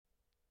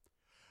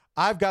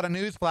I've got a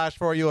news flash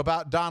for you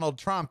about Donald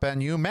Trump,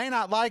 and you may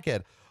not like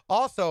it.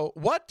 Also,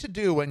 what to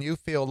do when you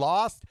feel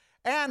lost.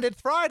 And it's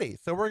Friday,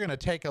 so we're going to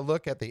take a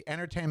look at the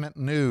entertainment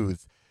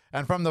news.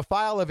 And from the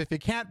file of If You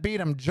Can't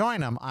Beat 'Em,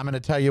 Join 'Em, I'm going to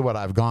tell you what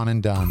I've gone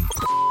and done.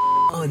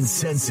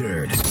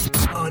 Uncensored,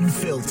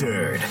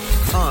 unfiltered,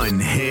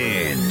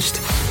 unhinged.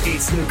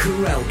 It's the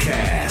Karel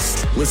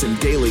Cast. Listen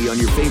daily on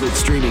your favorite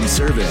streaming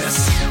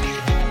service.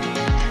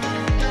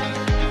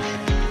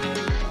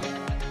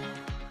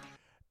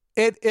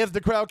 It is the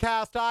Karel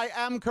Cast. I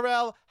am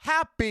Karel.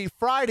 Happy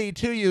Friday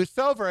to you.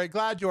 So very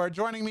glad you are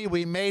joining me.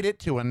 We made it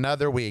to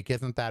another week.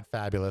 Isn't that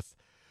fabulous?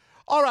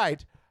 All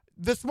right.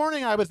 This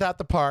morning I was at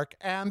the park,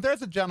 and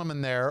there's a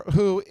gentleman there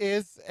who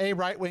is a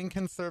right-wing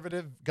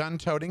conservative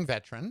gun-toting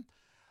veteran.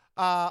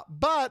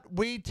 But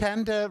we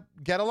tend to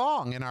get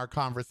along in our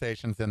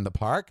conversations in the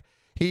park.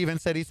 He even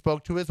said he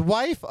spoke to his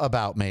wife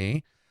about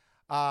me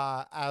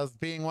as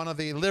being one of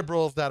the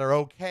liberals that are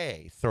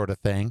okay, sort of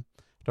thing.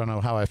 Don't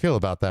know how I feel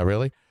about that,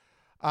 really.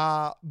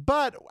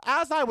 But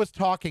as I was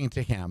talking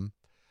to him,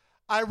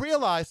 I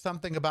realized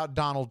something about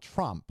Donald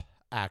Trump,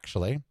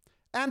 actually,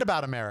 and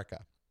about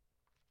America.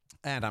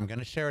 And I'm going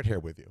to share it here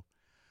with you.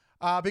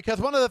 Because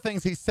one of the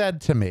things he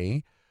said to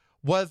me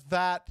was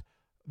that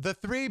the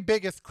three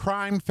biggest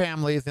crime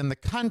families in the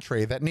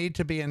country that need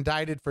to be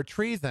indicted for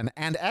treason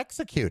and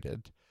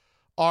executed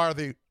are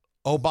the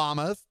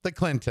Obamas, the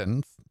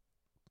Clintons,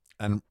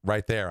 and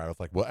right there I was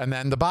like, well, and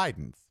then the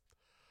Bidens.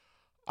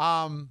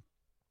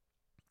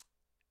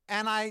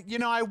 And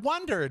I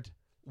wondered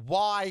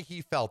why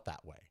he felt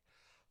that way.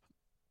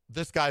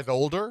 This guy's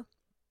older.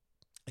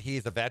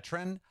 He's a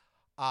veteran.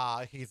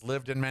 He's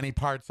lived in many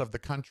parts of the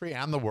country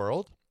and the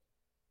world.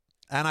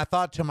 And I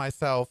thought to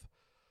myself,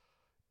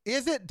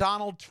 is it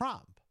Donald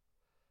Trump?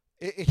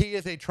 He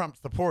is a Trump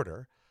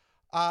supporter.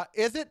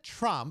 Is it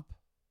Trump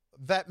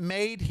that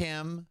made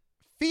him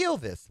feel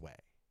this way?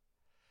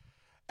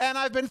 And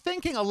I've been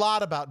thinking a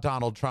lot about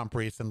Donald Trump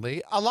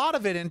recently, a lot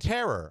of it in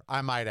terror,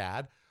 I might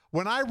add.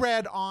 When I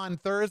read on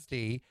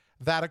Thursday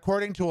that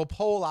according to a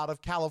poll out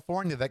of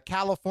California, that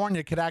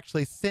California could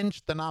actually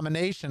cinch the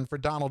nomination for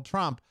Donald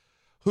Trump,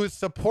 whose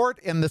support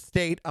in the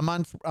state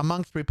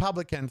amongst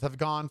Republicans have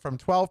gone from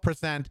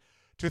 12%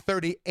 to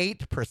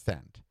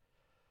 38%.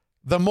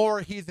 The more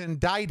he's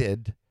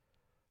indicted,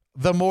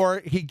 the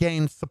more he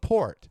gains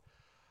support.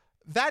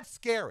 That's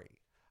scary.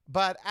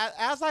 But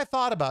as I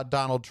thought about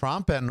Donald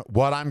Trump and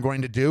what I'm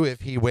going to do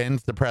if he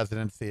wins the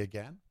presidency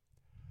again,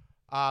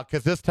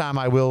 because this time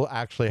I will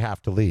actually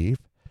have to leave.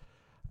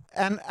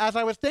 And as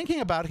I was thinking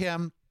about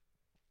him,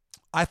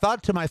 I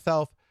thought to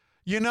myself,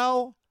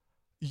 you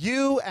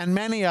and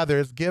many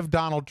others give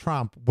Donald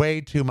Trump way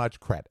too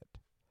much credit.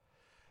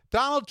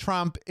 Donald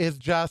Trump is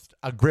just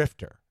a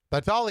grifter.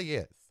 That's all he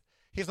is.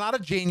 He's not a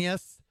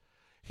genius.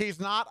 He's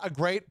not a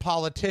great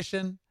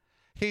politician.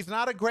 He's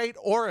not a great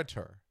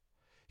orator.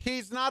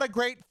 He's not a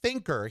great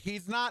thinker.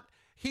 He's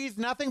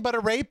nothing but a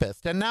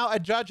rapist. And now a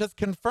judge has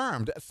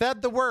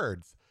said the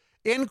words.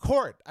 In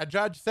court, a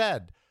judge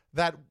said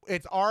that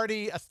it's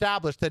already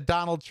established that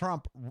Donald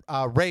Trump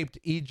raped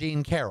E.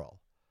 Jean Carroll.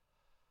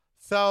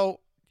 So,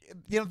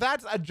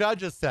 that's a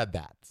judge has said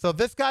that. So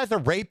this guy's a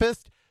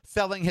rapist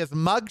selling his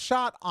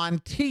mugshot on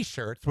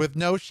T-shirts with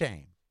no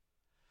shame.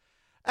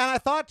 And I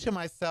thought to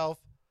myself,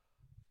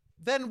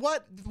 then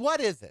what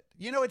is it?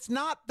 It's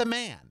not the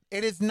man.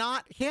 It is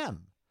not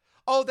him.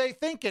 Oh, they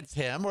think it's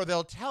him, or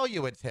they'll tell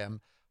you it's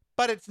him,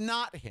 but it's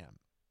not him.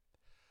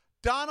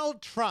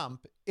 Donald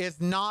Trump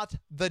is not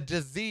the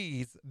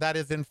disease that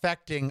is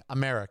infecting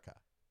America.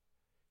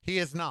 He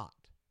is not.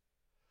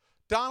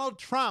 Donald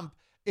Trump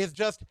is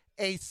just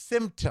a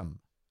symptom,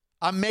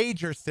 a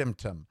major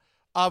symptom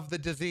of the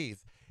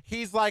disease.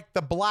 He's like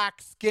the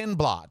black skin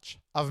blotch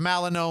of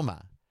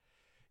melanoma.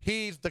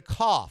 He's the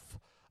cough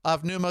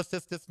of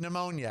pneumocystis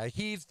pneumonia.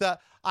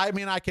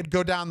 I could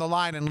go down the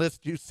line and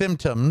list you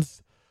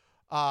symptoms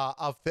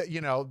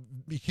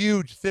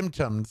huge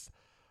symptoms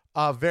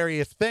of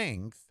various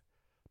things.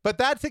 But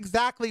that's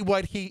exactly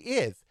what he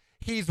is.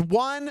 He's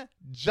one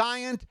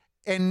giant,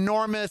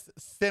 enormous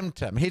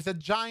symptom. He's a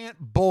giant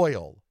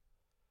boil.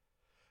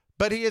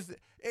 But he's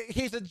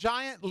a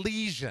giant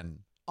lesion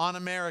on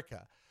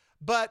America.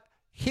 But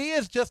he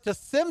is just a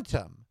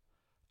symptom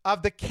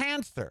of the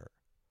cancer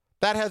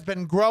that has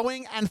been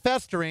growing and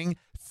festering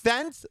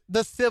since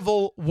the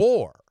Civil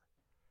War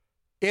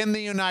in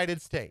the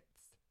United States.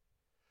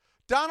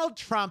 Donald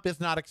Trump is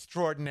not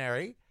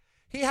extraordinary.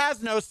 He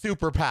has no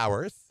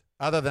superpowers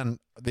other than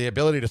the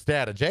ability to stay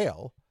out of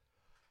jail.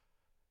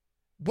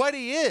 What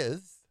he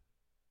is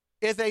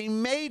a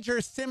major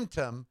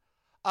symptom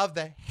of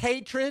the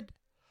hatred,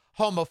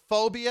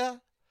 homophobia,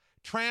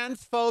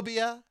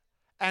 transphobia,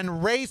 and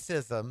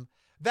racism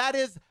that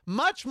is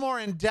much more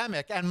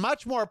endemic and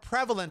much more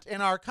prevalent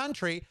in our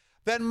country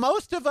than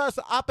most of us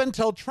up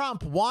until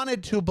Trump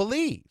wanted to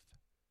believe.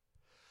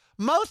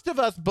 Most of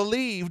us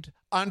believed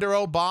under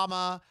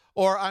Obama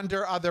or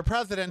under other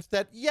presidents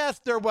that, yes,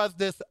 there was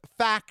this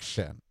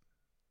faction,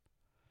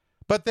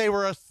 but they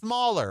were a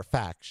smaller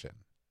faction.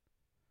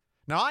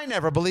 Now, I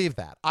never believed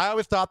that. I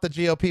always thought the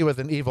GOP was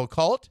an evil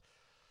cult,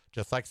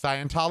 just like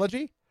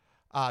Scientology,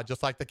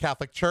 just like the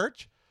Catholic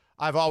Church.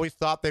 I've always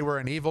thought they were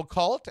an evil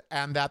cult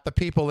and that the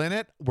people in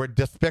it were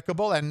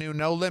despicable and knew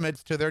no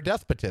limits to their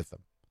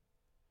despotism.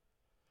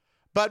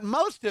 But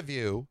most of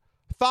you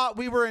thought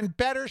we were in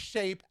better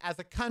shape as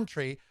a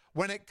country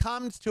when it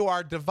comes to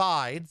our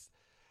divides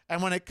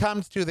and when it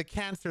comes to the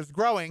cancers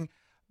growing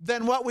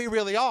than what we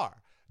really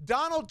are.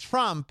 Donald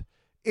Trump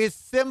is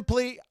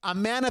simply a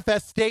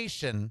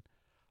manifestation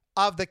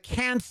of the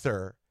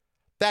cancer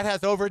that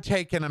has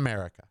overtaken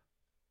America.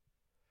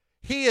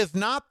 He is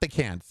not the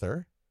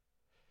cancer.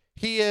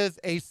 He is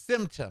a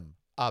symptom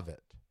of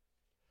it.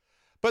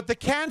 But the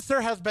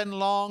cancer has been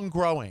long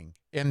growing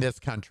in this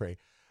country.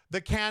 The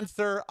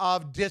cancer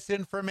of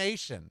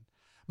disinformation.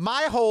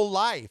 My whole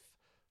life,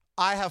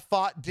 I have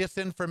fought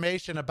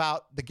disinformation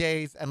about the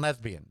gays and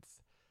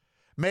lesbians.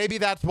 Maybe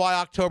that's why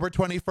October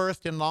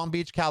 21st in Long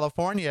Beach,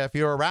 California, if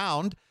you're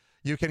around,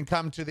 you can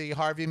come to the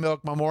Harvey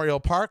Milk Memorial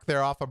Park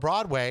there off of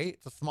Broadway.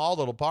 It's a small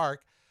little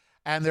park.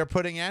 And they're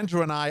putting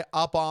Andrew and I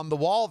up on the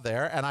wall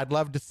there. And I'd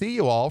love to see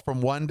you all from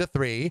 1 to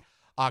 3,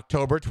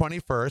 October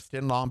 21st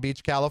in Long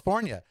Beach,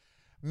 California.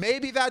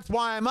 Maybe that's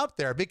why I'm up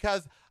there,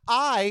 because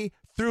I,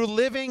 through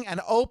living an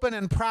open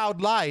and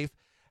proud life,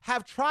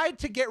 have tried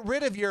to get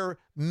rid of your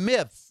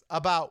myths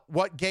about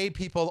what gay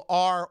people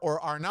are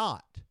or are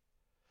not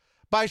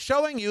by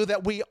showing you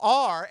that we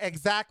are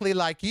exactly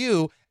like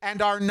you and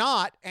are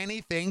not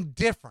anything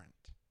different.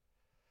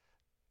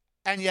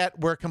 And yet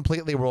we're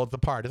completely worlds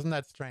apart. Isn't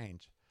that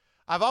strange?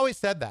 I've always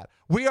said that.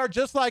 We are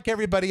just like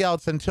everybody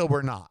else until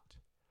we're not.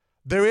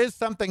 There is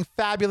something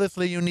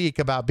fabulously unique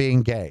about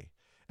being gay.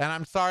 And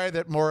I'm sorry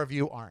that more of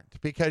you aren't,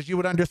 because you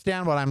would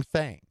understand what I'm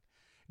saying.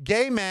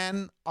 Gay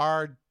men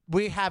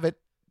we have it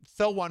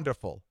so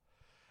wonderful.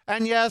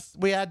 And yes,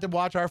 we had to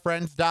watch our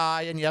friends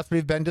die. And yes,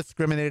 we've been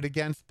discriminated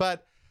against.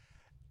 But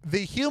the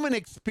human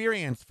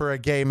experience for a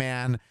gay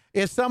man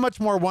is so much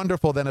more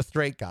wonderful than a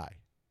straight guy,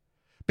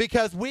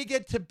 because we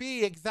get to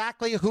be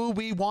exactly who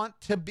we want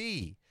to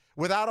be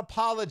without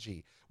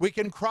apology. We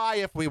can cry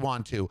if we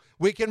want to.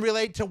 We can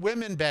relate to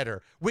women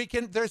better.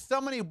 There's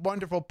so many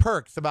wonderful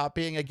perks about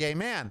being a gay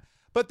man,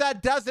 but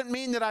that doesn't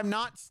mean that I'm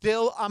not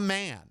still a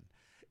man.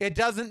 It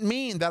doesn't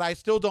mean that I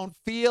still don't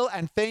feel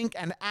and think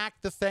and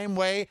act the same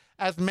way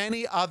as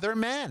many other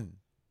men.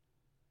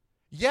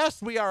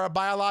 Yes, we are a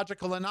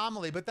biological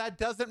anomaly, but that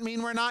doesn't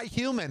mean we're not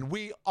human.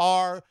 We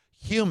are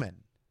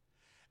human.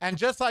 And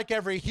just like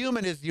every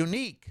human is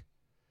unique,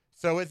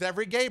 so is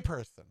every gay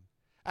person.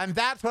 And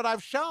that's what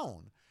I've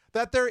shown,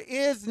 that there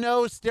is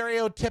no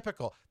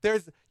stereotypical.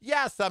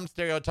 Some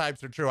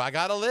stereotypes are true. I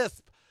got a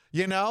lisp,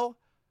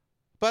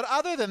 But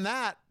other than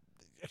that,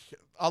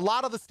 a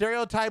lot of the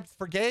stereotypes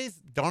for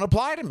gays don't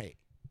apply to me.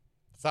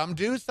 Some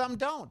do, some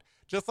don't.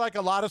 Just like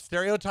a lot of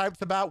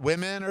stereotypes about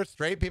women or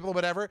straight people,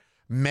 whatever,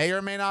 may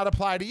or may not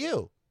apply to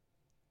you.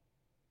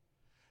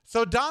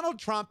 So Donald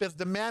Trump is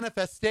the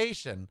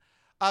manifestation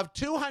of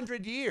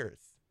 200 years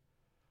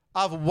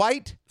of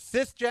white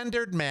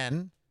cisgendered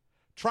men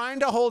trying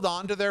to hold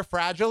on to their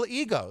fragile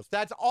egos.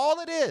 That's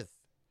all it is.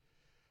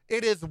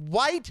 It is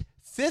white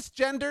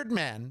cisgendered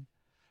men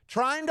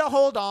trying to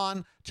hold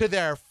on to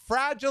their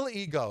fragile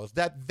egos,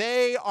 that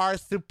they are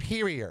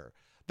superior,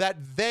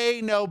 that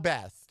they know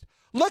best.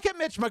 Look at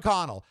Mitch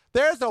McConnell.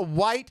 There's a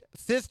white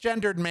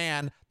cisgendered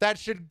man that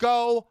should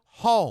go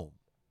home,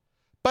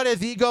 but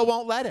his ego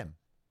won't let him.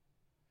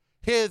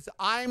 His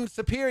I'm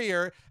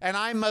superior and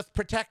I must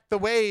protect the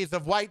ways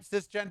of white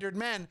cisgendered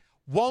men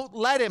won't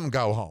let him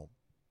go home.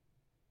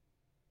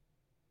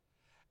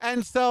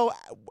 And so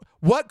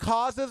what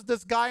causes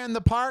this guy in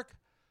the park?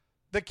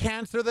 The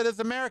cancer that is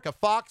America.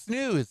 Fox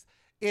News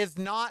is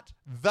not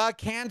the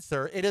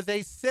cancer. It is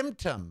a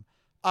symptom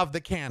of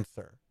the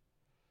cancer.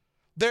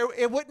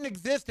 It wouldn't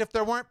exist if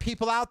there weren't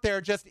people out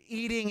there just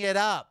eating it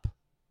up.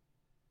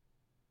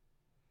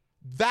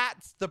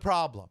 That's the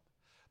problem.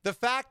 The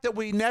fact that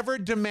we never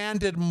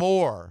demanded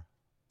more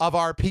of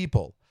our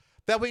people,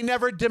 that we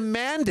never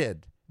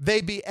demanded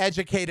they be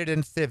educated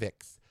in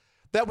civics,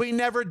 that we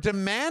never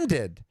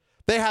demanded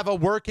they have a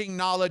working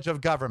knowledge of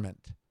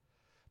government,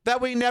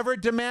 that we never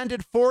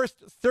demanded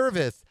forced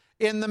service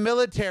in the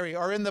military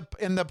or in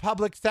the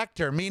public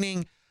sector,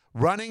 meaning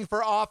running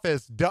for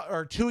office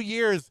or 2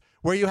 years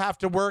where you have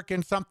to work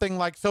in something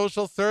like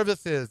social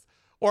services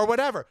or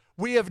whatever.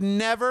 We have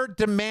never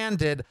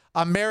demanded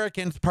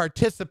Americans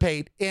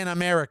participate in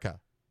America.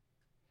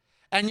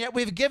 And yet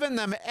we've given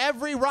them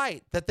every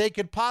right that they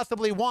could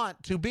possibly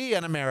want to be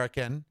an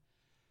American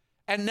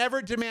and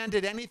never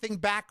demanded anything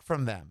back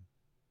from them.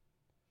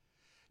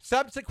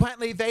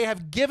 Subsequently, they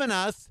have given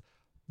us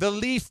the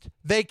least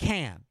they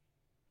can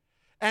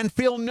and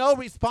feel no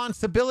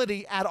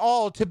responsibility at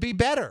all to be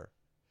better.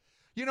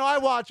 I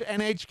watch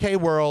NHK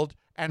World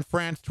and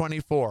France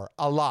 24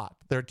 a lot.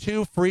 They're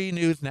two free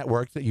news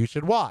networks that you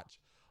should watch,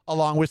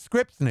 along with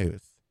Scripps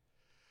News.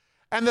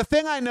 And the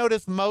thing I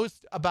notice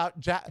most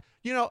about,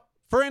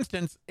 for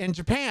instance, in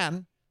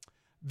Japan,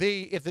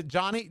 is it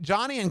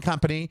Johnny and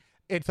Company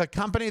It's a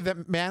company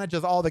that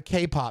manages all the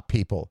K-pop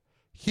people.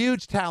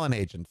 Huge talent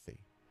agency.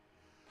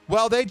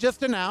 Well, they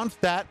just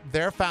announced that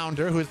their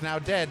founder, who is now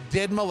dead,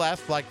 did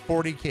molest like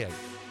 40 kids.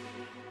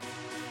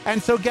 And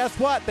so guess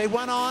what? They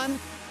went on,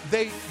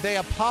 they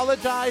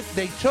apologized,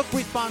 they took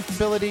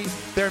responsibility,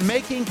 they're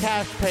making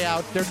cash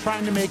payouts, they're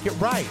trying to make it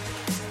right.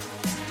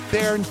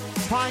 They're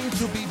trying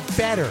to be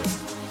better.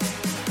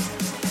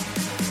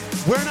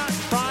 We're not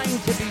trying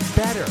to be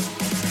better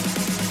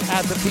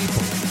as a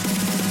people.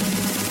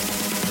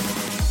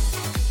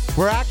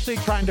 We're actually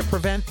trying to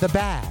prevent the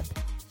bad.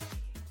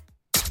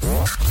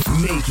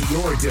 Make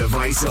your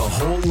device a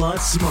whole lot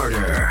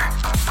smarter.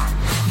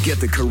 Get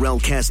the Karel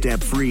Cast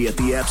app free at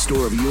the App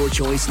Store of your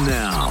choice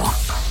now.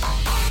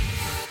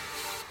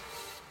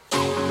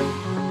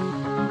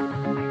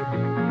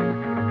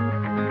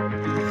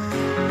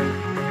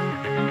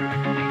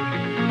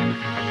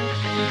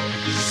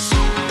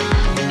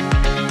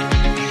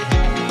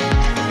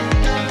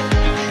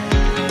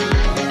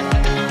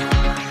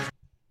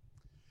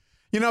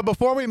 You know,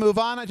 before we move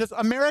on,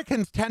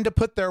 Americans tend to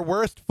put their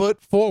worst foot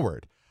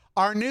forward.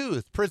 Our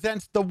news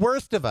presents the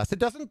worst of us. It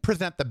doesn't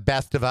present the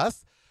best of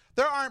us.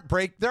 There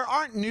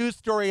aren't news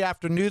story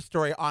after news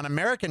story on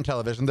American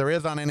television. There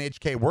is on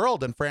NHK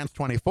World and France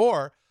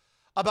 24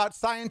 about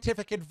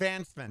scientific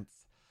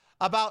advancements,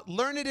 about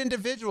learned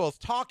individuals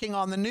talking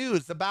on the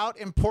news about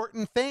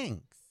important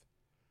things.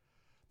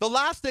 The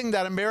last thing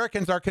that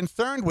Americans are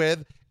concerned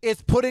with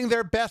is putting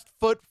their best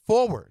foot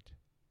forward.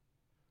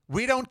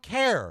 We don't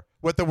care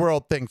what the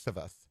world thinks of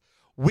us.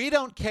 We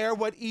don't care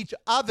what each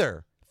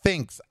other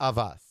thinks of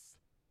us.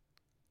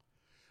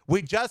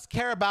 We just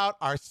care about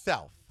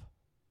ourselves.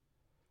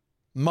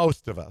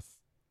 Most of us,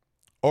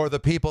 or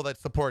the people that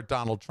support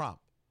Donald Trump.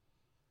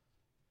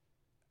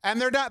 And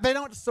they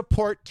don't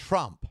support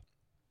Trump.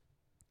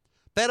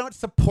 They don't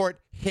support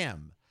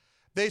him.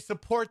 They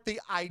support the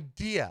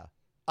idea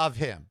of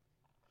him.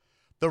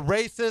 The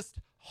racist,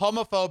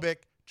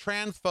 homophobic,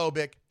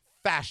 transphobic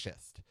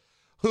fascist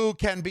who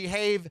can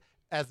behave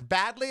as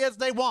badly as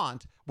they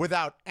want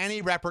without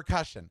any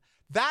repercussion.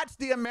 That's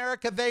the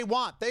America they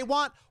want. They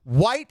want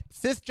white,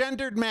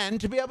 cisgendered men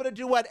to be able to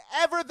do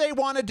whatever they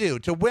want to do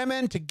to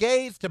women, to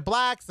gays, to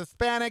blacks,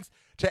 Hispanics,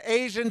 to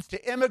Asians,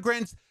 to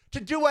immigrants,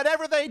 to do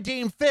whatever they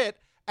deem fit,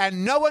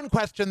 and no one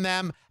question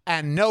them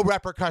and no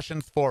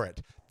repercussions for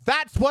it.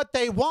 That's what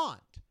they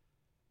want.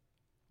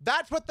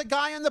 That's what the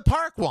guy in the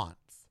park wants.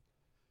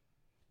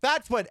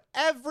 That's what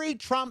every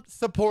Trump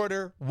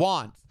supporter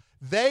wants.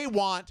 They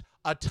want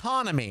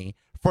autonomy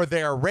for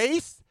their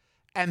race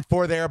and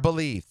for their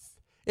beliefs.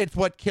 It's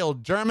what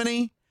killed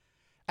Germany,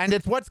 and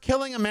it's what's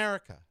killing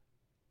America.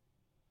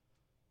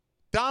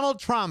 Donald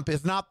Trump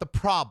is not the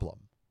problem.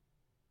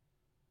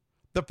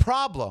 The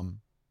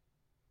problem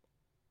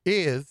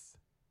is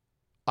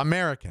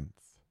Americans.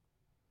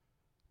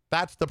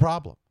 That's the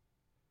problem.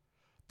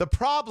 The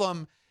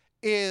problem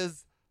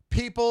is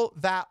people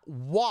that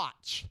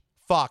watch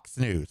Fox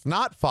News,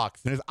 not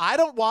Fox News. I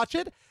don't watch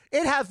it.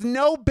 It has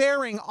no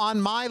bearing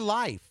on my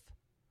life.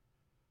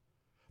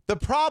 The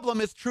problem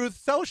is Truth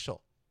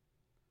Social.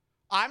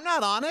 I'm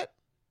not on it.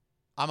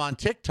 I'm on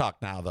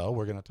TikTok now, though.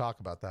 We're going to talk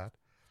about that.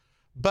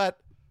 But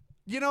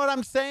you know what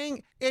I'm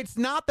saying? It's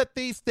not that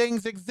these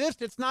things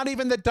exist. It's not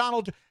even that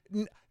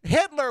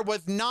Hitler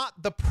was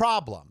not the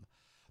problem.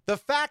 The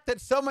fact that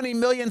so many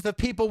millions of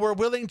people were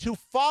willing to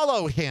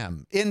follow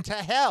him into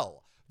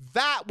hell,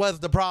 that was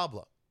the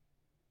problem.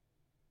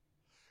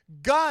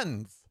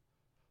 Guns.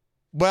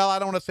 Well, I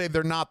don't want to say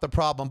they're not the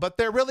problem, but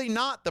they're really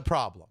not the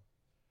problem.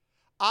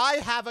 I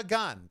have a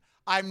gun.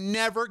 I'm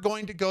never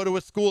going to go to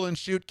a school and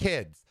shoot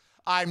kids.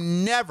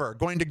 I'm never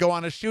going to go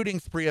on a shooting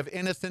spree of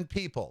innocent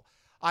people.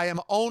 I am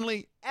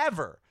only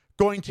ever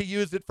going to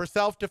use it for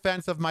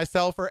self-defense of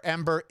myself or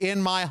Ember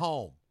in my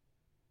home.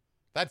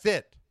 That's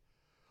it.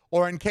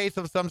 Or in case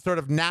of some sort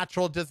of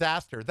natural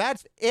disaster.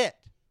 That's it.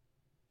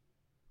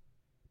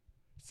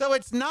 So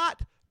it's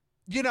not,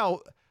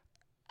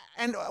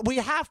 and we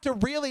have to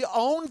really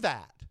own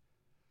that.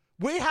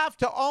 We have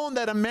to own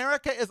that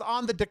America is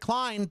on the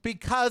decline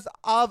because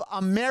of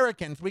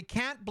Americans. We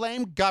can't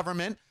blame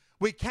government.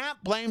 We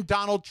can't blame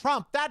Donald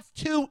Trump. That's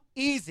too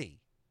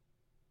easy.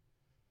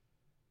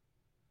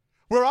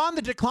 We're on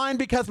the decline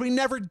because we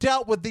never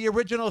dealt with the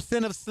original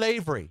sin of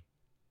slavery.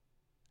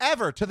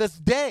 Ever to this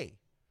day.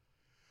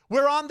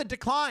 We're on the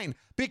decline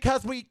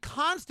because we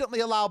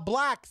constantly allow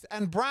blacks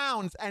and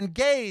browns and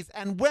gays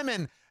and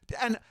women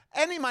and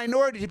any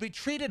minority to be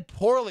treated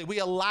poorly. We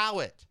allow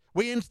it.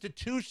 We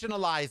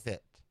institutionalize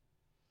it.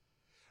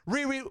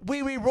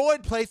 We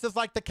reward places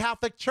like the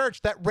Catholic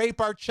Church that rape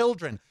our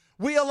children.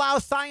 We allow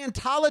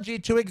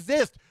Scientology to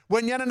exist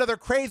when yet another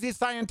crazy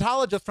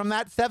Scientologist from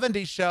that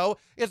 70s show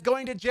is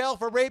going to jail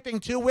for raping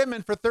 2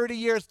 women for 30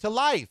 years to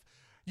life.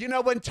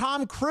 When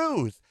Tom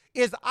Cruise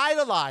is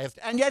idolized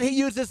and yet he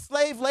uses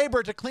slave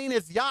labor to clean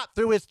his yacht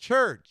through his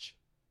church.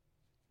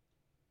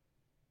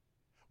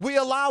 We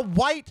allow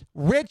white,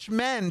 rich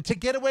men to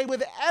get away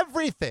with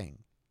everything.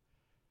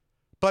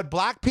 But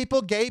black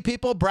people, gay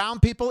people, brown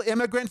people,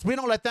 immigrants, we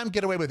don't let them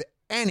get away with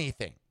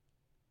anything.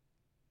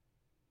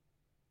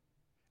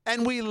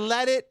 And we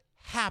let it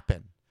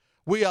happen.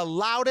 We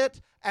allowed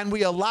it, and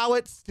we allow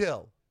it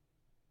still.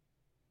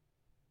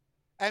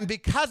 And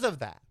because of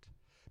that,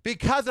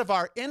 because of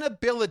our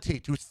inability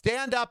to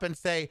stand up and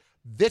say,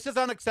 this is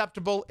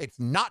unacceptable, it's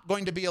not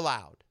going to be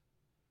allowed.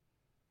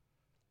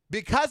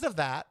 Because of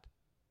that,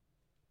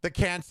 the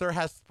cancer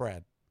has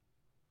spread.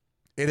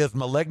 It is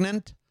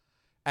malignant,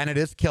 and it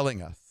is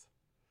killing us.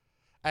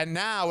 And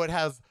now it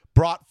has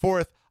brought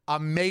forth a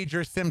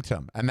major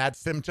symptom, and that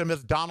symptom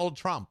is Donald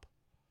Trump.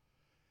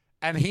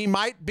 And he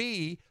might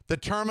be the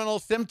terminal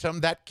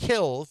symptom that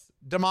kills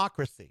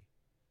democracy.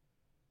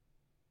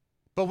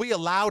 But we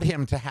allowed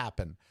him to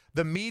happen.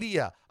 The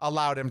media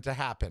allowed him to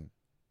happen.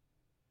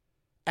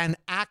 And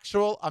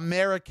actual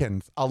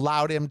Americans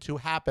allowed him to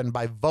happen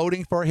by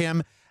voting for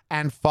him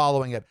and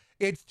following it.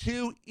 It's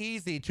too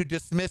easy to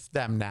dismiss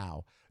them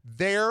now.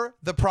 They're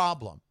the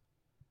problem.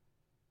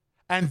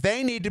 And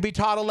they need to be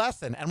taught a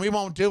lesson, and we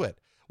won't do it.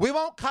 We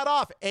won't cut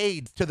off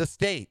AIDS to the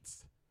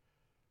states.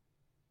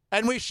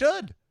 And we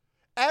should.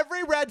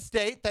 Every red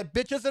state that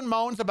bitches and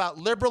moans about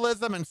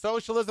liberalism and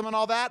socialism and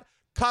all that,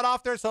 cut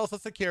off their Social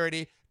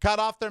Security, cut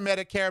off their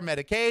Medicare,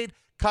 Medicaid,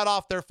 cut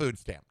off their food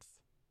stamps.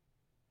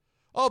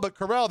 Oh, but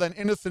Karel, then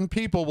innocent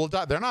people will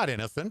die. They're not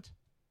innocent.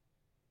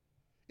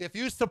 If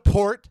you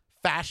support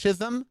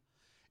fascism,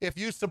 if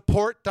you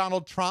support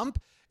Donald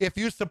Trump, if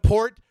you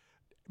support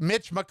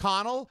Mitch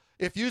McConnell,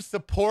 if you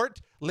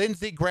support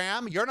Lindsey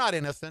Graham, you're not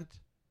innocent.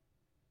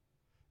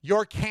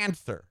 You're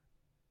cancer.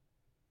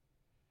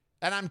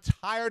 And I'm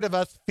tired of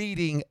us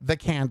feeding the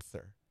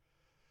cancer.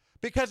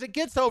 Because it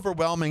gets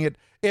overwhelming.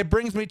 It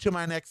brings me to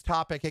my next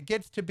topic. It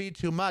gets to be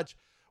too much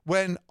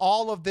when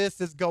all of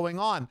this is going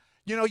on.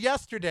 You know,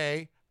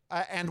 yesterday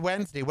and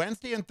Wednesday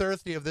and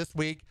Thursday of this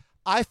week,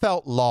 I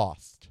felt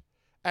lost.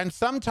 And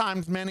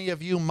sometimes many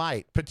of you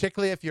might,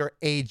 particularly if you're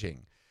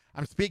aging.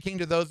 I'm speaking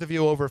to those of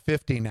you over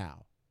 50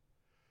 now.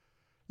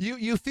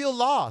 You feel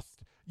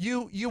lost.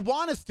 You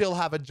want to still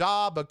have a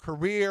job, a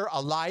career,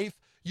 a life.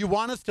 You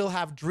want to still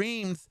have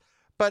dreams,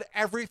 but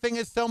everything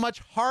is so much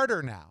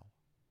harder now.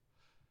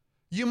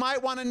 You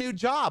might want a new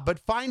job, but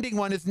finding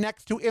one is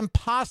next to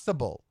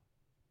impossible.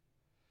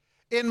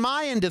 In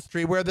my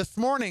industry, where this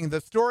morning the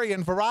story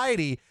in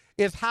Variety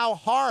is how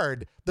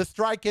hard the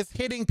strike is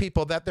hitting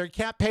people, that they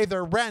can't pay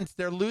their rents,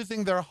 they're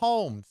losing their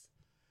homes.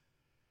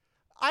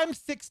 I'm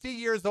 60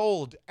 years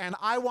old, and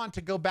I want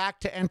to go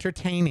back to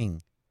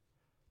entertaining,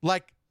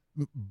 like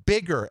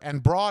bigger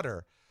and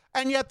broader.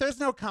 And yet there's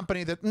no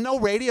company, no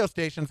radio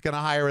station's going to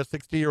hire a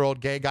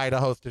 60-year-old gay guy to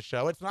host a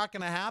show. It's not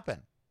going to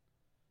happen.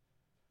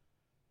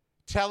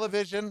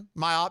 Television,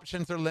 my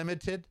options are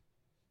limited.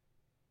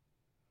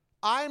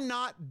 I'm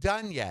not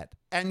done yet,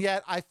 and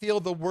yet I feel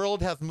the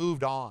world has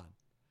moved on.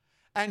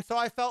 And so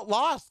I felt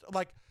lost.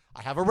 Like,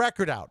 I have a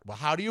record out. Well,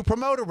 how do you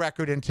promote a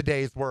record in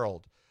today's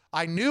world?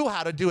 I knew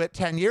how to do it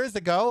 10 years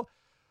ago,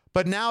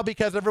 but now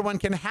because everyone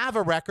can have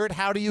a record,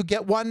 how do you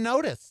get one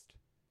noticed?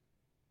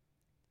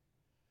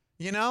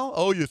 You know?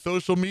 Oh, your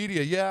social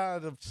media. Yeah.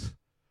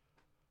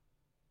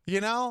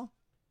 You know?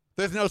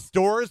 There's no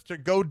stores to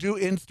go do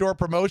in-store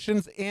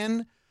promotions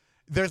in.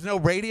 There's no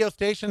radio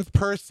stations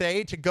per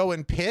se to go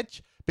and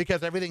pitch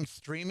because everything's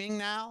streaming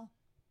now.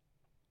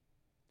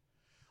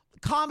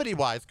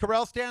 Comedy-wise,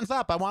 Karel Stands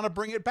Up. I want to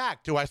bring it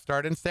back. Do I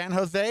start in San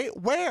Jose?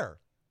 Where?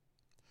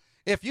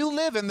 If you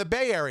live in the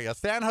Bay Area,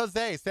 San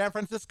Jose, San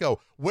Francisco,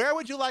 where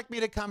would you like me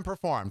to come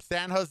perform?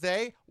 San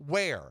Jose?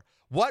 Where?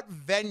 What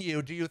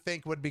venue do you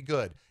think would be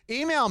good?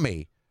 Email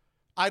me.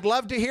 I'd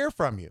love to hear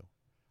from you.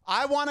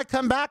 I want to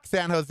come back,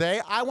 San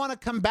Jose. I want to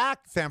come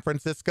back, San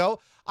Francisco.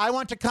 I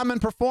want to come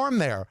and perform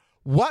there.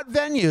 What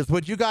venues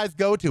would you guys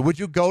go to? Would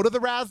you go to the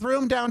Raz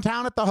Room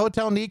downtown at the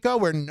Hotel Nico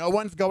where no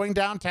one's going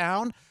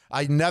downtown?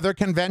 Another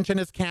convention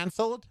is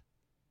canceled?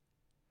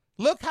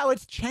 Look how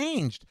it's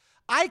changed.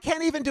 I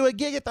can't even do a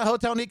gig at the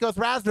Hotel Nico's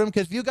Raz Room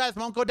because you guys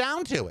won't go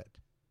down to it.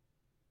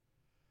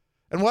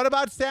 And what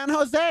about San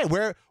Jose?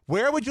 Where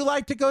would you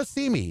like to go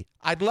see me?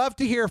 I'd love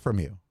to hear from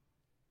you.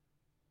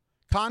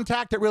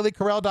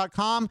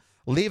 Contact@reallykarel.com.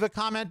 Leave a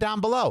comment down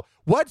below.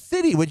 What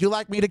city would you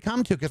like me to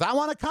come to? Because I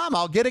want to come.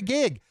 I'll get a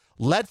gig.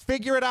 Let's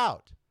figure it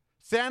out.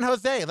 San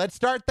Jose, let's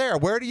start there.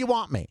 Where do you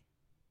want me?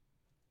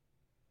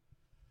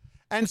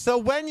 And so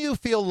when you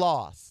feel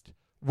lost,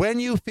 when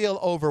you feel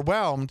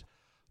overwhelmed,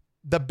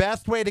 the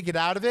best way to get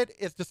out of it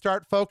is to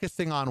start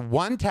focusing on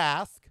one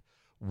task,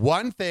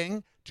 one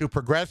thing to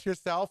progress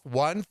yourself,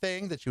 one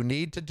thing that you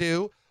need to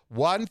do,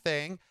 one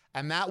thing,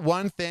 and that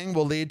one thing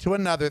will lead to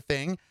another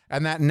thing,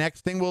 and that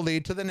next thing will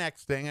lead to the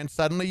next thing, and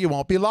suddenly you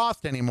won't be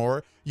lost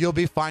anymore. You'll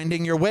be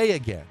finding your way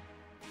again.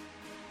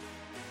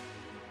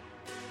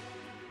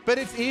 But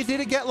it's easy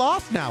to get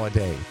lost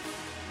nowadays.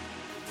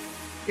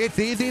 It's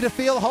easy to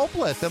feel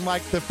hopeless and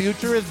like the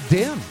future is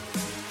dim.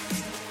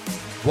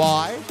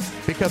 Why?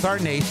 Because our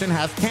nation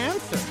has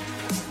cancer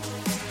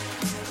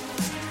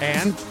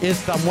and is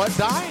somewhat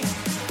dying.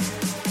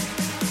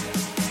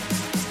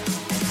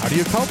 How do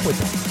you cope with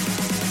that?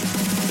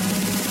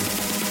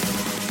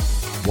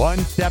 One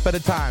step at a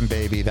time,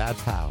 baby.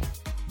 That's how.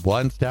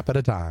 one step at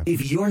a time.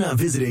 If you're not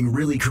visiting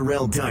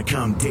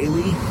reallykarel.com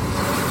daily,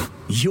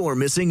 you're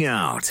missing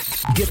out.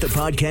 Get the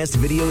podcast,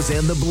 videos,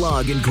 and the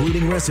blog,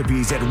 including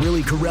recipes at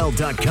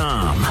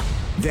reallykarel.com.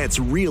 That's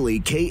really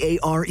KAREL.com.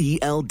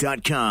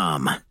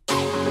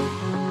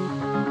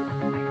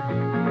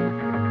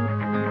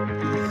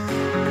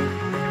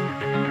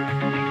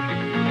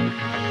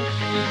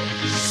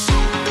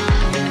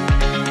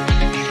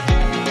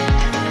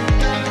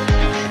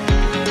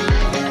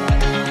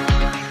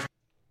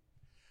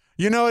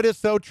 You know, it is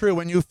so true.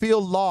 When you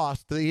feel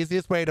lost, the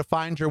easiest way to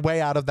find your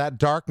way out of that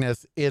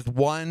darkness is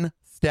one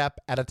step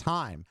at a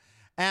time,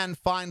 and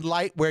find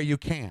light where you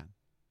can.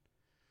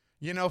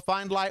 You know,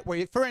 find light where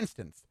you, for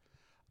instance,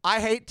 I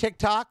hate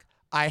TikTok.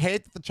 I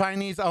hate that the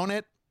Chinese own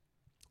it.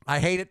 I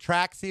hate it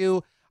tracks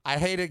you. I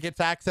hate it gets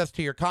access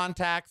to your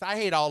contacts. I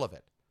hate all of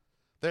it.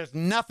 There's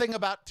nothing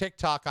about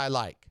TikTok I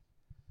like.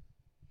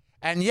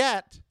 And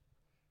yet,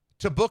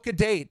 to book a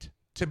date,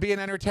 to be an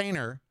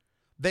entertainer,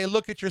 they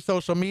look at your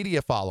social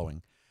media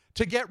following.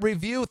 To get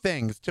review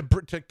things,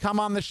 to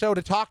come on the show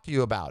to talk to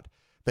you about,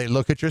 they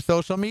look at your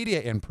social media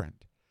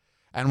imprint.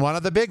 And one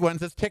of the big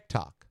ones is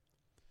TikTok.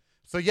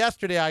 So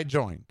yesterday I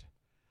joined.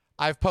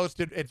 I've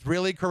posted, it's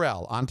really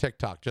Karel on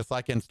TikTok, just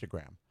like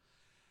Instagram.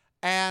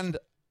 And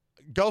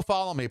go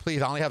follow me,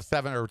 please. I only have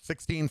 7 or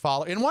 16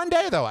 followers. In one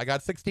day, though, I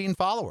got 16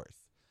 followers,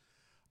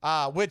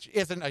 which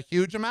isn't a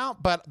huge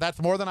amount, but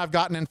that's more than I've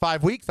gotten in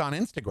 5 weeks on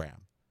Instagram.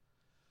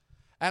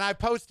 And I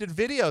posted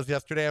videos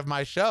yesterday of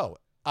my show.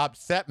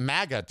 Upset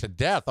MAGA to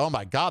death. Oh,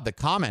 my God, the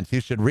comments you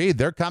should read.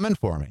 They're coming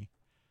for me.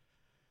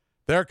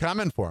 They're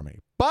coming for me.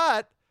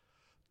 But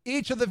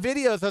each of the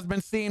videos has been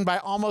seen by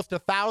almost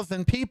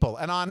 1,000 people.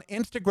 And on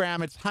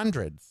Instagram, it's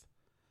hundreds.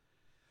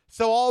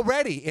 So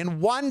already in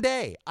one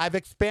day, I've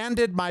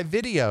expanded my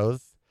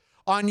videos.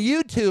 On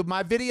YouTube,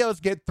 my videos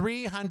get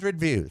 300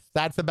 views.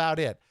 That's about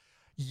it.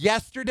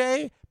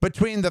 Yesterday,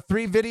 between the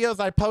 3 videos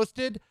I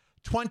posted,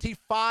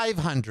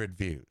 2,500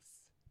 views.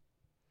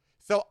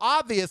 So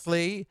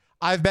obviously,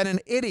 I've been an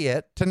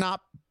idiot to not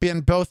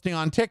been posting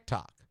on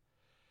TikTok,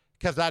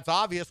 because that's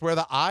obvious where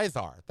the eyes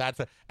are.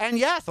 And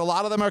yes, a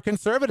lot of them are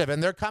conservative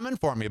and they're coming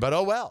for me, but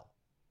oh well.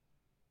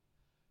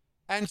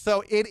 And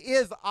so it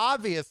is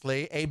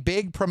obviously a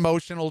big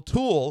promotional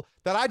tool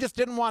that I just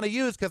didn't want to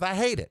use because I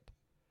hate it.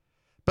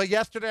 But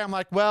yesterday I'm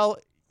like, well,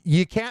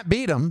 you can't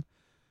beat them.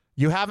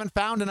 You haven't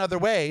found another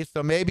way,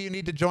 so maybe you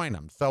need to join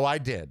them. So I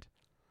did.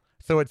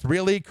 So it's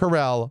really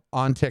Karel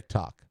on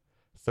TikTok.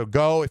 So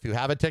go, if you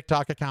have a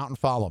TikTok account, and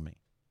follow me.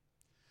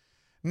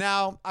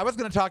 Now, I was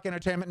going to talk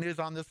entertainment news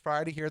on this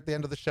Friday here at the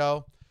end of the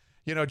show.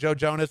 You know, Joe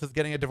Jonas is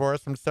getting a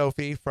divorce from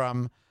Sophie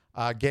from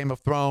Game of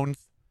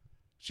Thrones.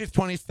 She's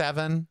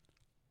 27.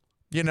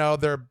 You know,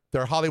 they're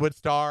Hollywood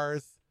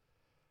stars.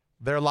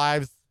 Their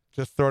lives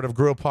just sort of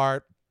grew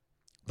apart.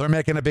 They're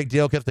making a big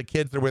deal because the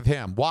kids are with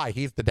him. Why?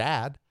 He's the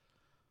dad.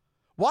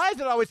 Why is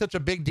it always such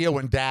a big deal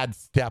when dads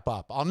step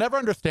up? I'll never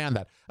understand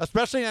that,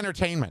 especially in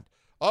entertainment.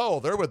 Oh,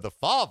 they're with the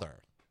father.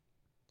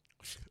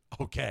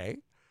 Okay.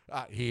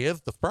 He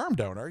is the sperm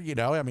donor, you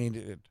know. I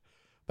mean,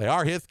 they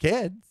are his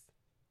kids.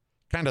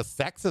 Kind of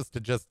sexist to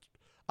just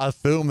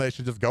assume they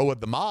should just go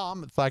with the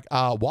mom. It's like,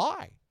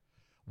 why?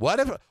 What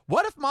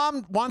if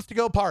mom wants to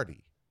go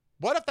party?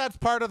 What if that's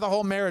part of the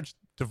whole marriage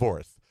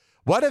divorce?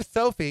 What if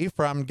Sophie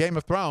from Game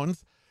of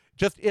Thrones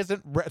just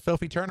isn't,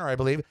 Sophie Turner, I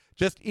believe,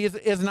 just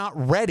is not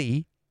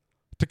ready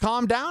to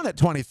calm down at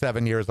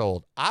 27 years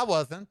old? I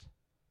wasn't.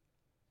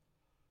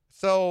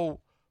 So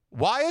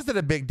why is it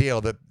a big deal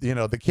that, you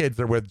know, the kids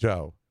are with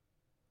Joe?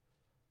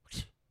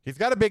 He's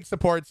got a big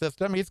support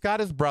system. He's got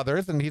his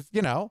brothers, and he's,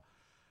 you know,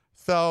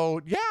 so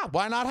yeah,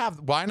 why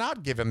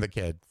not give him the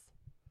kids?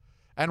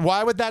 And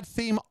why would that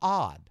seem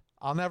odd?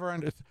 I'll never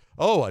understand.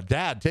 Oh, a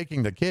dad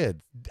taking the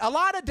kids. A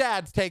lot of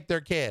dads take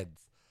their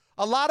kids.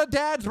 A lot of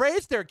dads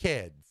raise their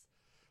kids.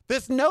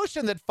 This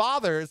notion that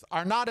fathers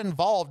are not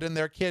involved in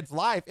their kids'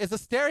 life is a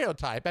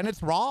stereotype, and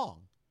it's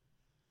wrong.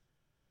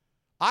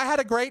 I had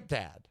a great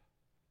dad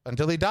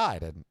until he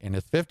died in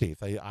his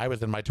 50s. I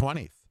was in my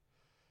 20s.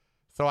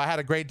 So I had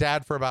a great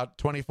dad for about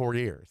 24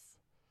 years.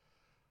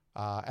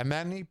 And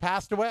then he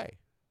passed away.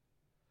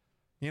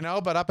 You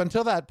know, but up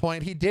until that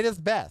point, he did his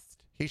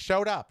best. He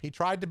showed up. He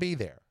tried to be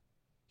there.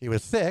 He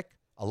was sick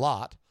a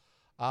lot,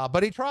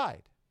 but he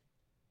tried.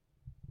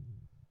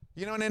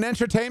 You know, and in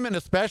entertainment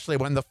especially,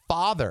 when the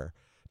father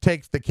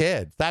takes the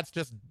kids, that's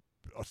just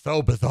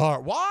so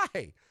bizarre.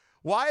 Why?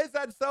 Why is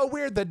that so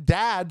weird that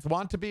dads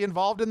want to be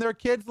involved in their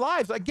kids'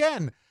 lives?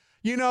 Again,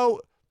 you know,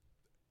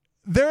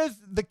 there's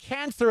the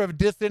cancer of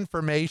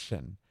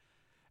disinformation,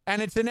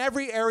 and it's in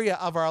every area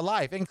of our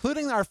life,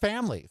 including our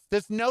families.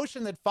 This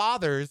notion that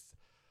fathers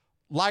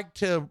like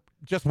to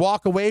just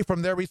walk away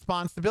from their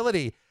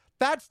responsibility,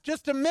 that's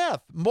just a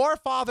myth. More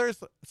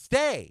fathers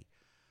stay.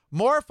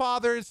 More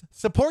fathers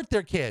support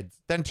their kids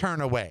than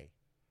turn away.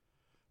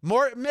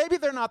 Maybe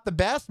they're not the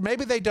best.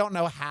 Maybe they don't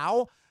know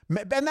how.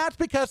 And that's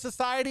because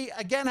society,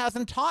 again,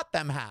 hasn't taught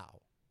them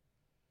how.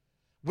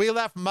 We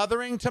left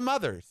mothering to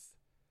mothers.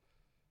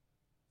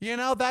 You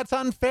know, that's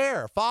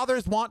unfair.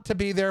 Fathers want to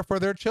be there for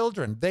their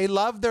children. They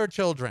love their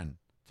children.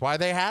 That's why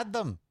they had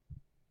them.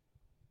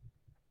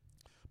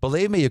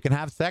 Believe me, you can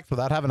have sex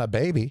without having a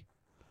baby.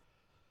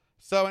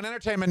 So in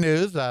entertainment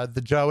news,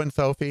 the Joe and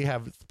Sophie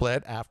have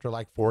split after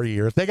like 4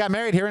 years. They got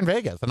married here in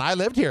Vegas, and I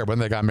lived here when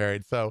they got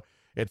married. So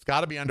it's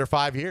got to be under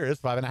 5 years,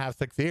 5.5,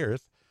 6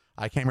 years.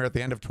 I came here at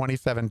the end of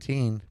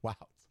 2017. Wow.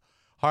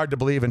 It's hard to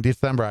believe in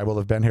December I will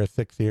have been here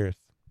 6 years.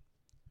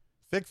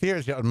 6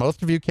 years. You know,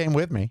 most of you came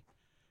with me.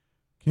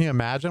 Can you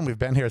imagine? We've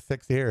been here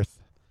 6 years.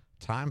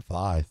 Time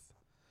flies.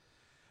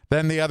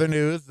 Then the other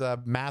news,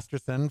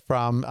 Masterson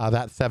from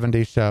that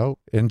 70s show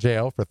in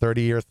jail for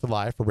 30 years to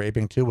life for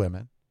raping 2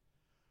 women.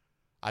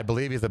 I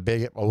believe he's a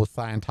big old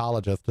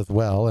Scientologist as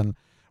well. And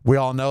we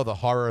all know the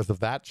horrors of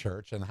that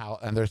church and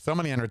there's so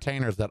many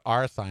entertainers that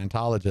are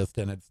Scientologists,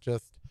 and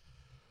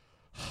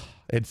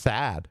it's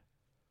sad.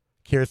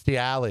 Kirstie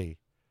Alley,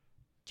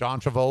 John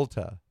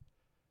Travolta.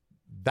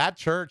 That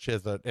church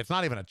it's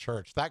not even a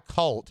church. That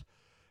cult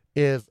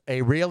is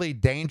a really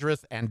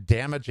dangerous and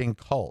damaging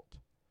cult.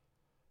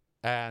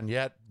 And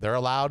yet they're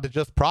allowed to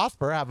just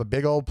prosper, have a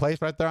big old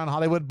place right there on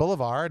Hollywood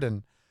Boulevard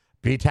and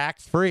be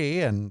tax-free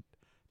and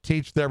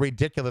teach their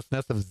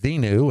ridiculousness of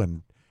Xenu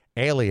and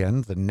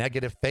aliens and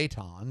negative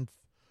thetans.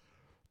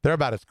 They're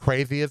about as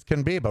crazy as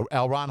can be. But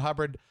L. Ron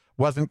Hubbard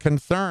wasn't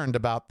concerned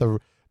about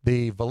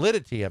the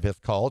validity of his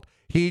cult.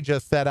 He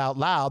just said out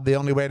loud, the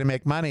only way to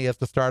make money is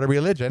to start a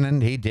religion.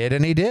 And he did,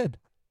 and he did.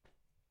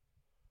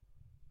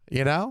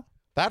 You know?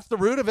 That's the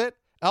root of it.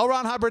 L.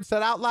 Ron Hubbard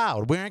said out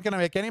loud, we aren't going to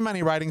make any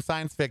money writing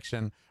science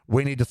fiction.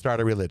 We need to start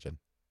a religion.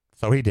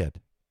 So he did.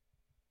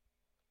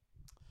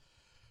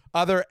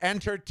 Other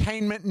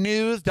entertainment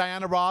news,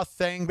 Diana Ross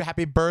saying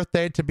happy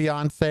birthday to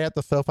Beyonce at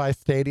the SoFi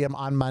Stadium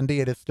on Monday.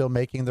 It is still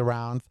making the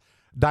rounds.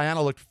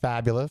 Diana looked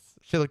fabulous.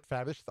 She looked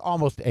fabulous. She's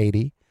almost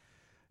 80.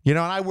 You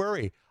know, and I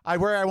worry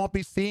I won't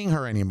be seeing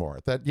her anymore.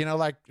 That, you know,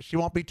 like she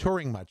won't be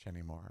touring much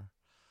anymore.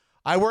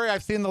 I worry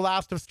I've seen the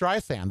last of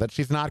Streisand, that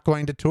she's not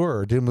going to tour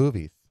or do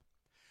movies.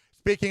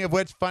 Speaking of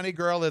which, Funny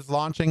Girl is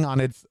launching on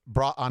its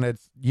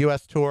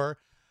U.S. tour.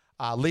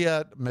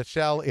 Leah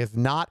Michelle is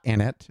not in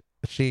it.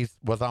 She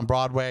was on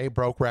Broadway,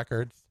 broke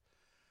records.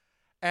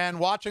 And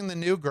watching the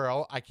new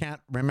girl, I can't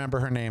remember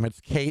her name.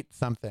 It's Kate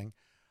something.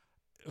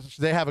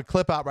 They have a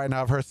clip out right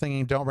now of her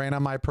singing Don't Rain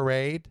on My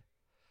Parade.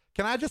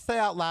 Can I just say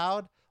out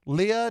loud,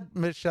 Leah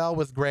Michelle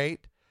was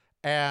great,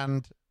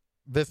 and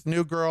this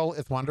new girl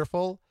is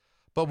wonderful.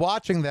 But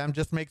watching them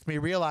just makes me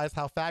realize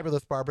how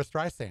fabulous Barbra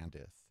Streisand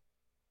is.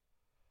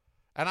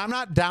 And I'm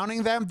not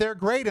downing them. They're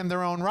great in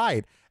their own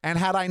right. And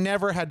had I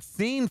never had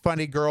seen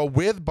Funny Girl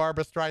with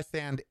Barbra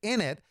Streisand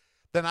in it,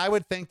 then I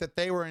would think that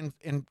they were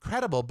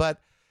incredible. But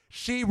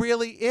she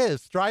really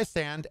is,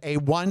 Streisand, a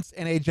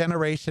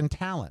once-in-a-generation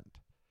talent.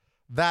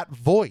 That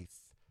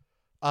voice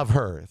of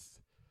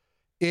hers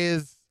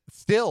is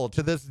still,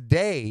 to this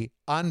day,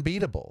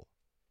 unbeatable.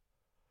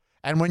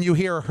 And when you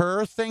hear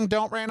her sing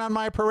Don't Rain on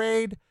My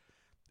Parade,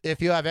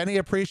 if you have any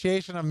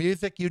appreciation of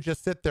music, you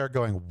just sit there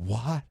going,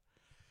 what?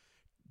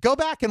 Go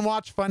back and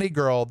watch Funny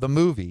Girl, the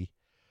movie,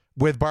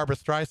 with Barbra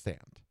Streisand.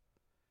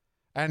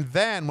 And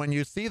then when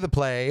you see the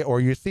play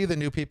or you see the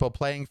new people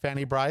playing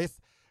Fanny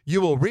Brice,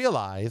 you will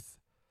realize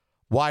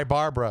why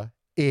Barbara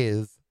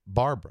is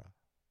Barbara.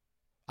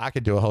 I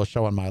could do a whole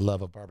show on my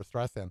love of Barbra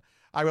Streisand.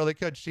 I really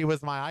could. She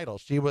was my idol.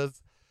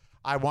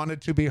 I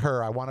wanted to be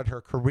her. I wanted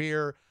her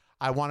career.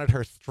 I wanted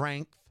her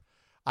strength.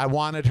 I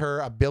wanted her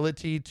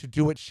ability to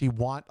do what she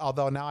wanted.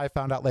 Although now I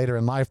found out later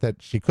in life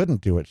that she couldn't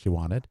do what she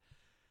wanted.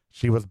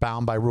 She was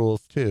bound by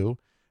rules too.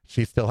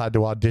 She still had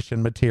to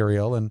audition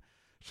material, and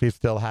she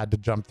still had to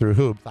jump through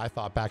hoops. I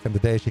thought back in the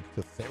day she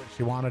could just say what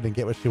she wanted and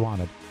get what she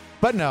wanted.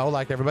 But no,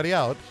 like everybody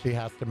else, she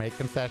has to make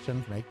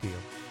concessions, make deals.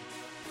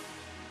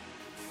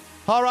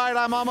 All right,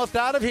 I'm almost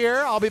out of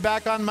here. I'll be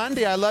back on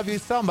Monday. I love you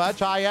so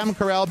much. I am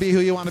Karel. Be who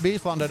you want to be,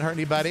 so long doesn't hurt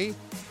anybody.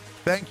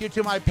 Thank you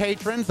to my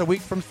patrons. A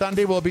week from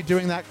Sunday, we'll be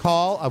doing that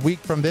call. A week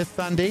from this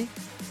Sunday,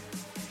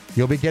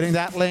 you'll be getting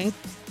that link.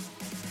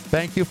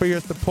 Thank you for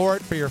your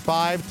support, for your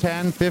 $5,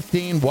 $10,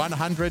 $15,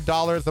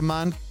 $100 a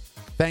month.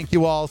 Thank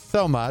you all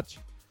so much.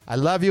 I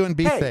love you and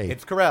be safe.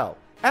 It's Karel.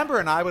 Amber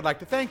and I would like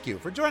to thank you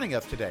for joining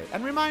us today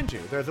and remind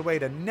you there's a way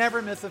to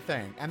never miss a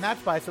thing, and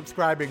that's by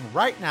subscribing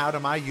right now to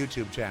my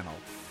YouTube channel.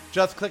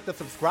 Just click the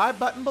subscribe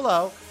button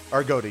below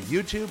or go to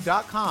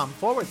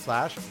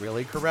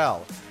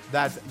youtube.com/reallykarel.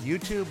 That's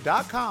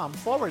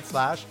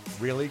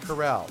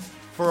youtube.com/reallykarel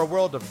for a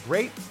world of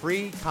great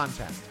free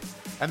content.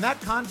 And that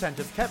content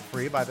is kept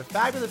free by the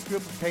fabulous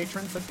group of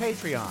patrons at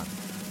Patreon.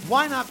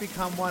 Why not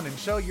become one and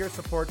show your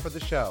support for the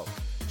show?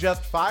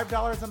 Just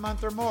 $5 a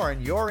month or more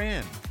and you're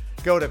in.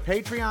 Go to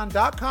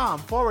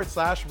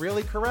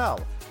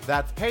patreon.com/reallykarel.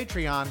 That's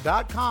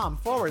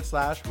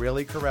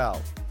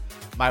patreon.com/reallykarel.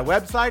 My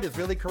website is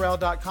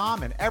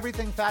reallykarel.com, and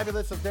everything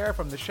fabulous is there,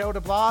 from the show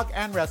to blog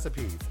and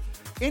recipes.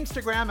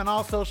 Instagram and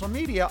all social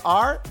media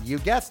are, you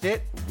guessed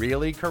it,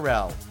 Really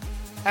Karel.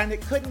 And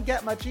it couldn't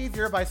get much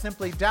easier by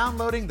simply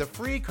downloading the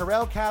free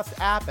Karelcast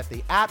app at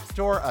the app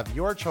store of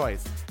your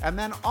choice. And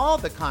then all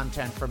the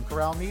content from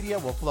Karel Media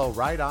will flow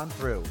right on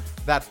through.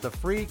 That's the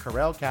free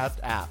Karelcast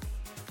app.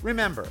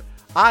 Remember,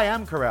 I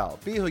am Karel.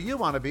 Be who you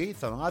want to be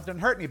so long as it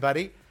doesn't hurt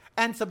anybody.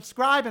 And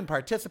subscribe and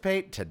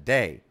participate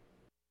today.